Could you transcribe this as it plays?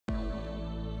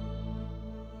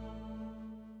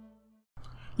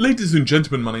Ladies and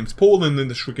gentlemen, my name's Paul, and in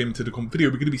this Game to the Con video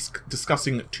we're going to be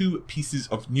discussing two pieces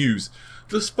of news.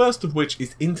 The first of which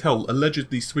is Intel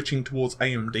allegedly switching towards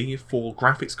AMD for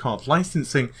graphics card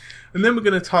licensing, and then we're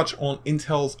going to touch on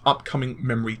Intel's upcoming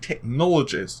memory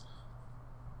technologies.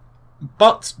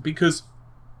 But because,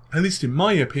 at least in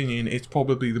my opinion, it's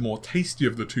probably the more tasty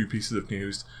of the two pieces of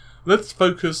news, let's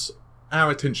focus our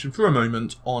attention for a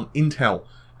moment on Intel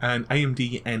and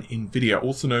AMD and Nvidia,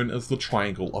 also known as the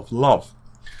Triangle of Love.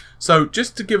 So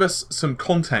just to give us some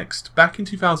context, back in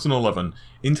 2011,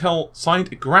 Intel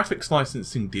signed a graphics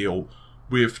licensing deal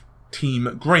with Team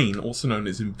Green, also known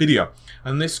as Nvidia,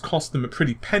 and this cost them a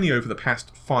pretty penny over the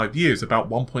past 5 years, about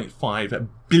 1.5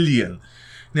 billion.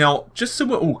 Now, just so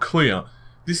we're all clear,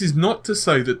 this is not to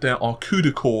say that there are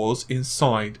CUDA cores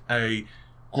inside a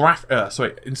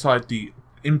inside the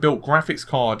inbuilt graphics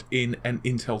card in an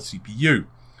Intel CPU.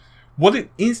 What it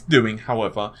is doing,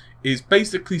 however, is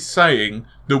basically saying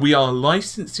that we are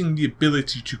licensing the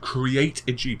ability to create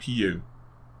a GPU.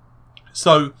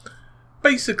 So,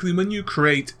 basically, when you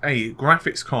create a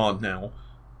graphics card now,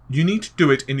 you need to do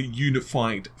it in a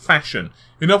unified fashion.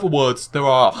 In other words, there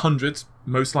are hundreds,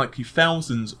 most likely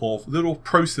thousands, of little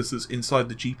processors inside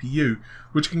the GPU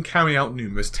which can carry out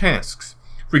numerous tasks.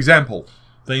 For example,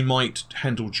 they might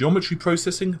handle geometry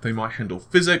processing, they might handle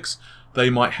physics, they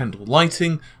might handle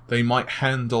lighting, they might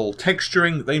handle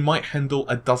texturing, they might handle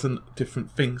a dozen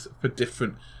different things for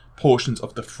different portions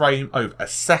of the frame over a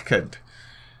second.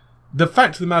 The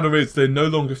fact of the matter is they're no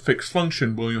longer fixed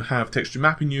function, where you have texture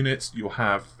mapping units, you'll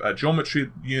have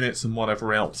geometry units and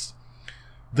whatever else.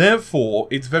 Therefore,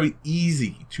 it's very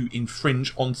easy to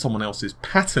infringe on someone else's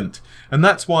patent, and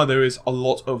that's why there is a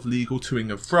lot of legal toing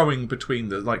and froing between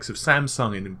the likes of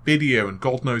Samsung and Nvidia and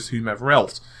God knows whomever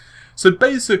else. So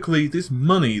basically, this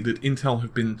money that Intel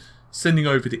have been sending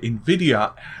over to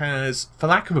Nvidia has, for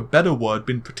lack of a better word,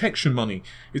 been protection money.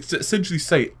 It's to essentially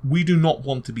say, we do not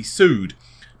want to be sued.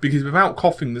 Because without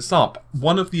coughing this up,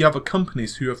 one of the other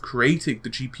companies who have created the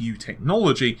GPU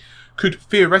technology could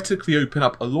theoretically open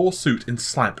up a lawsuit and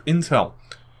slap Intel.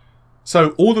 So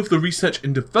all of the research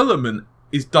and development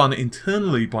is done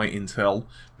internally by Intel,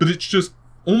 but it's just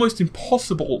almost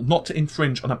impossible not to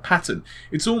infringe on a patent.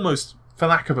 It's almost, for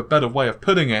lack of a better way of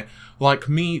putting it, like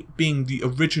me being the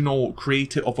original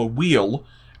creator of a wheel,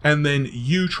 and then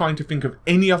you trying to think of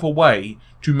any other way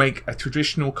to make a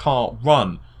traditional car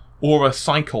run, or a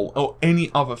cycle, or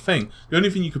any other thing. The only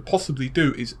thing you could possibly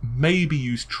do is maybe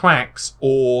use tracks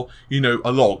or,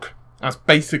 a log. That's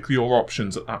basically your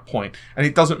options at that point. And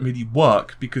it doesn't really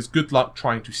work, because good luck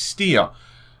trying to steer.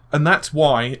 And that's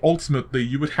why, ultimately,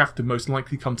 you would have to most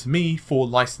likely come to me for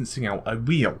licensing out a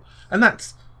wheel. And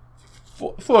that's,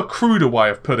 for a cruder way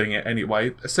of putting it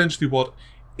anyway, essentially what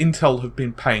Intel have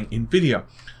been paying Nvidia.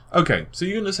 Okay, so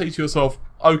you're going to say to yourself,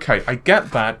 okay, I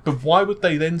get that, but why would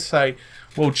they then say,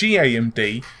 well, gee,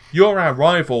 AMD, you're our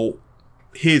rival,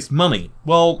 here's money?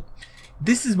 Well,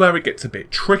 this is where it gets a bit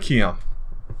trickier.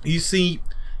 You see,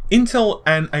 Intel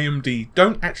and AMD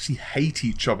don't actually hate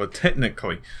each other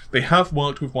technically. They have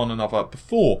worked with one another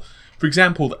before. For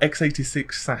example, the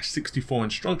x86/64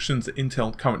 instructions that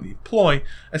Intel currently employ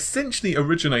essentially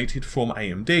originated from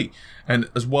AMD, and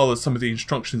as well as some of the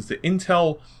instructions that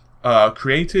Intel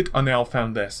created are now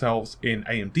found themselves in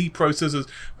AMD processors.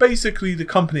 Basically, the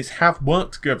companies have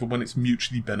worked together when it's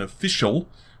mutually beneficial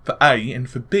for A, and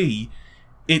for B,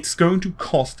 it's going to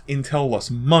cost Intel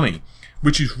less money,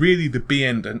 which is really the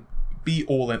be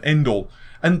all and end all.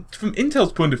 And from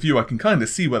Intel's point of view, I can kind of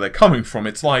see where they're coming from.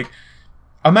 It's like,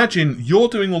 imagine you're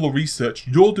doing all the research,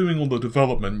 you're doing all the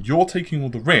development, you're taking all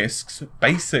the risks,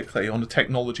 basically, on the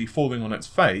technology falling on its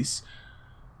face,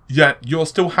 yet you're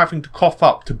still having to cough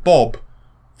up to Bob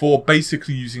for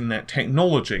basically using that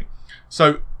technology.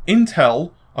 So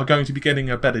Intel are going to be getting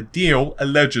a better deal,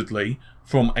 allegedly,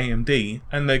 from AMD,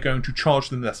 and they're going to charge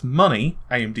them less money,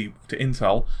 AMD to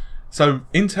Intel. So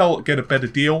Intel get a better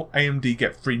deal, AMD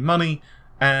get free money,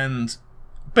 and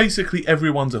basically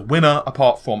everyone's a winner,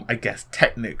 apart from, I guess,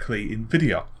 technically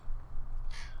Nvidia.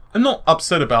 I'm not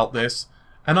upset about this,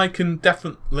 and I can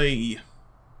definitely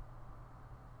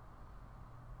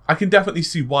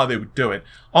see why they would do it.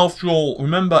 After all,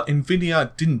 remember,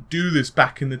 Nvidia didn't do this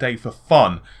back in the day for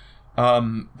fun.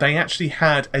 They actually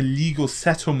had a legal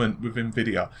settlement with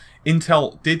Nvidia.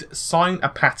 Intel did sign a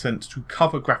patent to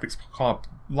cover graphics card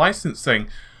licensing,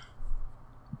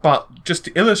 but just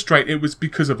to illustrate, it was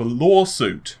because of a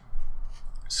lawsuit.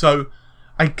 So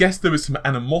I guess there was some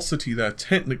animosity there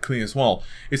technically as well.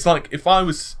 It's like, if I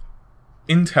was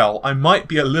Intel, I might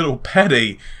be a little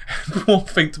petty and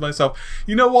think to myself,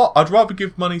 you know what, I'd rather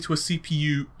give money to a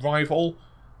CPU rival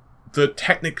that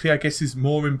technically I guess is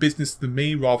more in business than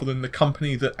me rather than the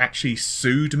company that actually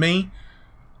sued me.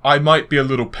 I might be a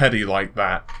little petty like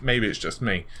that. Maybe it's just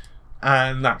me.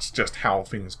 And that's just how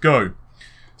things go.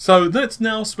 So let's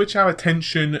now switch our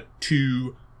attention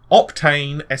to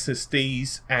Optane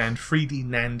SSDs and 3D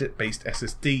NAND based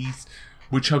SSDs,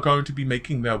 which are going to be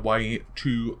making their way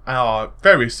to our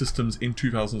various systems in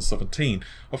 2017.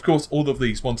 Of course, all of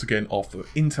these, once again, are for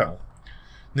Intel.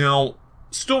 Now,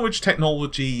 storage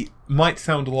technology might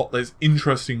sound a lot less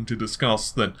interesting to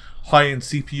discuss than high-end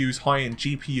CPUs, high-end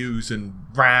GPUs, and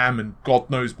RAM, and God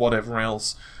knows whatever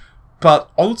else.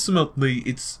 But ultimately,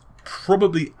 it's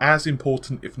probably as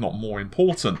important, if not more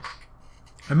important.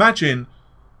 Imagine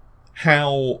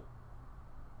how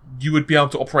you would be able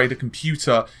to operate a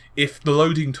computer if the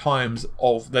loading times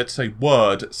of, let's say,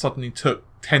 Word suddenly took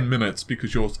 10 minutes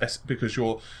because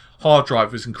your hard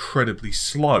drive is incredibly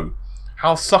slow.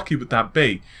 How sucky would that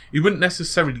be? You wouldn't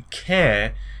necessarily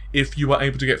care if you were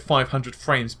able to get 500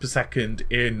 frames per second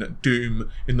in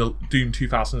Doom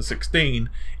 2016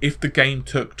 if the game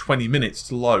took 20 minutes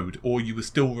to load, or you were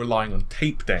still relying on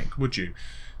tape deck, would you?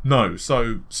 No,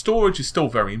 so storage is still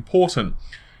very important.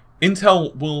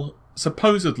 Intel will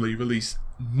supposedly release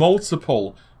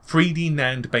multiple 3D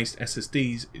NAND based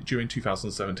SSDs during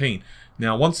 2017.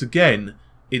 Now, once again,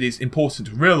 it is important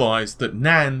to realize that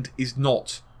NAND is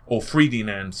not, or 3D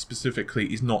NAND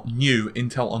specifically, is not new.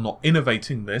 Intel are not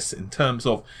innovating this in terms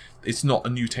of it's not a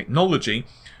new technology.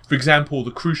 For example,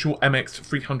 the crucial MX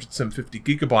 300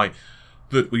 750GB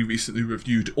that we recently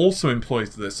reviewed also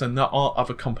employs this, and there are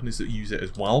other companies that use it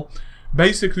as well.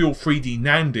 Basically, all 3D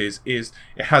NAND is it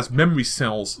has memory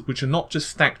cells which are not just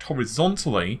stacked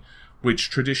horizontally, which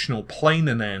traditional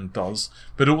planar NAND does,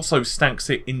 but also stacks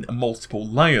it in multiple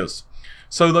layers.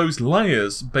 So those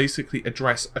layers basically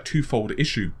address a twofold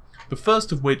issue. The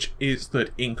first of which is that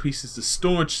it increases the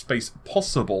storage space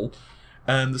possible,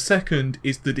 and the second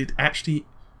is that it actually,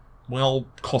 well,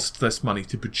 costs less money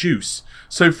to produce.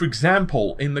 So, for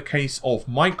example, in the case of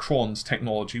Micron's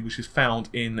technology, which is found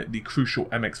in the crucial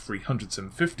MX 300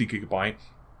 750GB,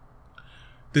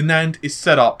 the NAND is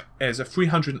set up as a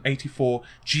 384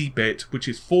 Gbit, which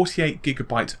is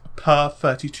 48GB per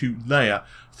 32 layer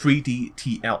 3D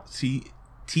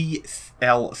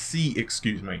TLC,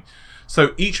 excuse me.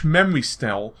 So each memory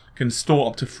cell can store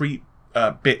up to 3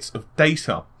 bits of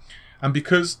data. And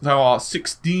because there are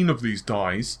 16 of these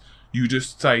dies, you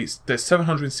just say there's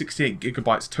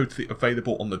 768GB totally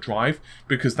available on the drive,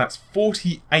 because that's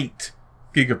 48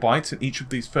 gigabytes in each of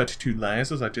these 32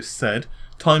 layers, as I just said,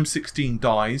 times 16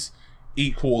 dies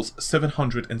equals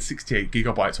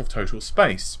 768GB of total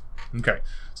space. Okay,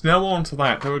 so now on to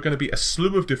that. There are going to be a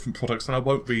slew of different products, and I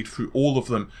won't read through all of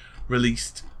them,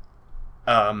 released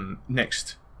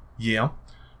next year.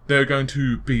 They're going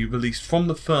to be released from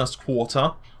the first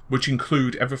quarter, which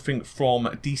include everything from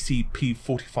DCP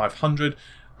 4500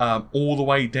 all the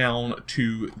way down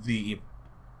to the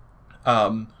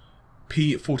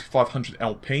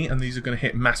P4500LP, and these are going to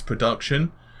hit mass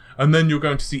production. And then you're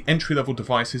going to see entry-level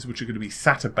devices which are going to be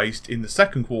SATA based in the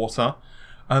second quarter,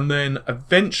 and then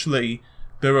eventually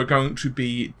there are going to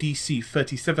be DC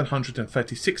 3700 and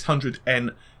 3600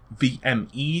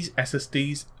 NVMe's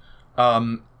SSDs,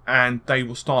 and they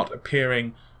will start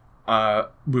appearing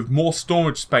with more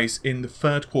storage space in the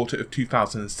third quarter of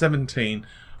 2017,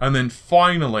 and then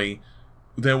finally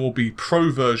there will be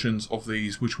Pro versions of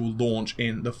these which will launch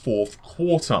in the fourth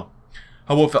quarter.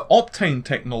 However, Optane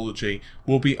technology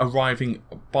will be arriving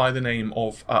by the name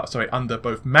of, under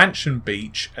both Mansion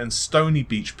Beach and Stony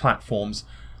Beach platforms,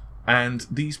 and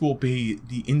these will be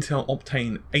the Intel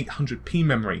Optane 800p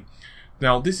memory.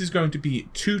 Now, this is going to be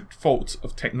two faults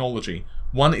of technology.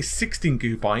 One is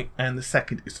 16GB and the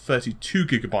second is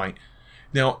 32GB.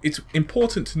 Now, it's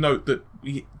important to note that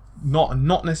we are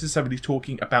not necessarily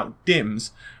talking about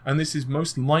DIMMs, and this is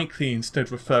most likely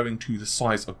instead referring to the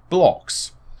size of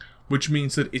blocks, which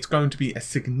means that it's going to be a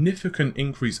significant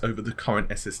increase over the current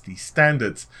SSD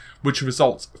standards, which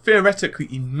results theoretically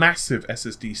in massive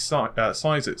SSD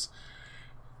sizes.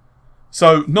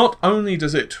 So not only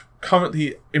does it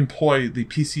currently employ the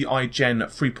PCI Gen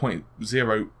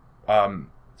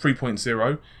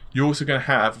 3.0, you're also going to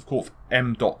have, of course,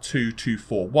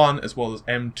 M.2241 as well as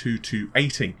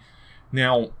M.2280.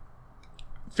 Now,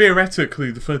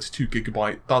 theoretically, the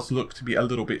 32GB does look to be a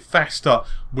little bit faster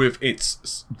with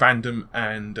its random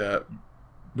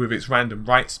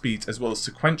write speeds as well as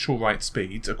sequential write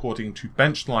speeds, according to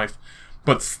bench life,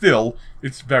 but still,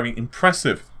 it's very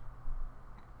impressive.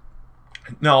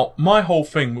 Now, my whole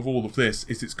thing with all of this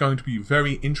is it's going to be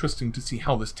very interesting to see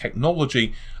how this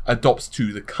technology adopts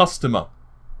to the customer.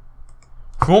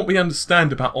 From what we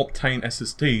understand about Optane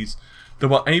SSDs, they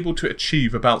were able to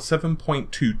achieve about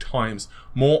 7.2 times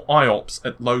more IOPS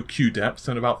at low Q depths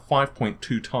and about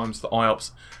 5.2 times the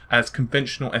IOPS as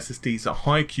conventional SSDs at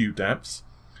high Q depths,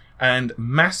 and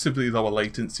massively lower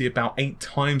latency, about 8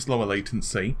 times lower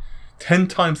latency, 10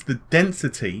 times the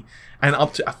density, and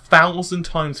up to 1,000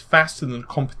 times faster than the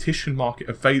competition market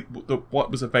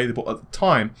what was available at the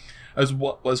time, as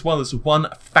well as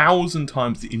 1,000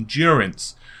 times the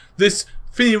endurance. This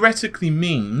theoretically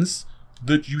means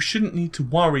that you shouldn't need to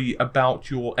worry about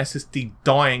your SSD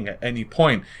dying at any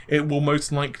point. It will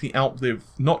most likely outlive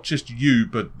not just you,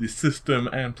 but the system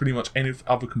and pretty much any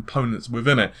other components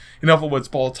within it. In other words,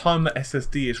 by the time the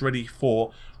SSD is ready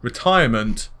for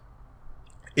retirement,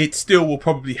 it still will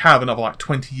probably have another like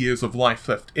 20 years of life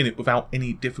left in it without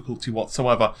any difficulty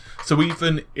whatsoever. So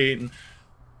even in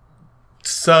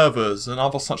servers and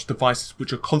other such devices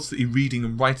which are constantly reading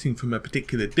and writing from a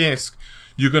particular disk,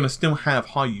 you're going to still have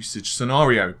high usage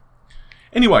scenario.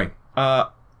 Anyway,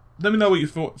 let me know what you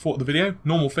thought of the video.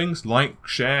 Normal things, like,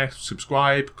 share,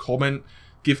 subscribe, comment,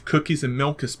 give cookies and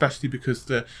milk, especially because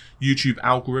the YouTube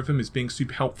algorithm is being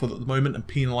super helpful at the moment and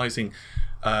penalising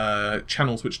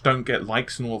channels which don't get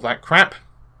likes and all of that crap.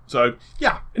 So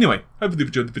yeah, anyway, hopefully you've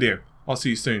enjoyed the video. I'll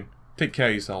see you soon. Take care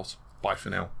of yourselves. Bye for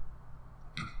now.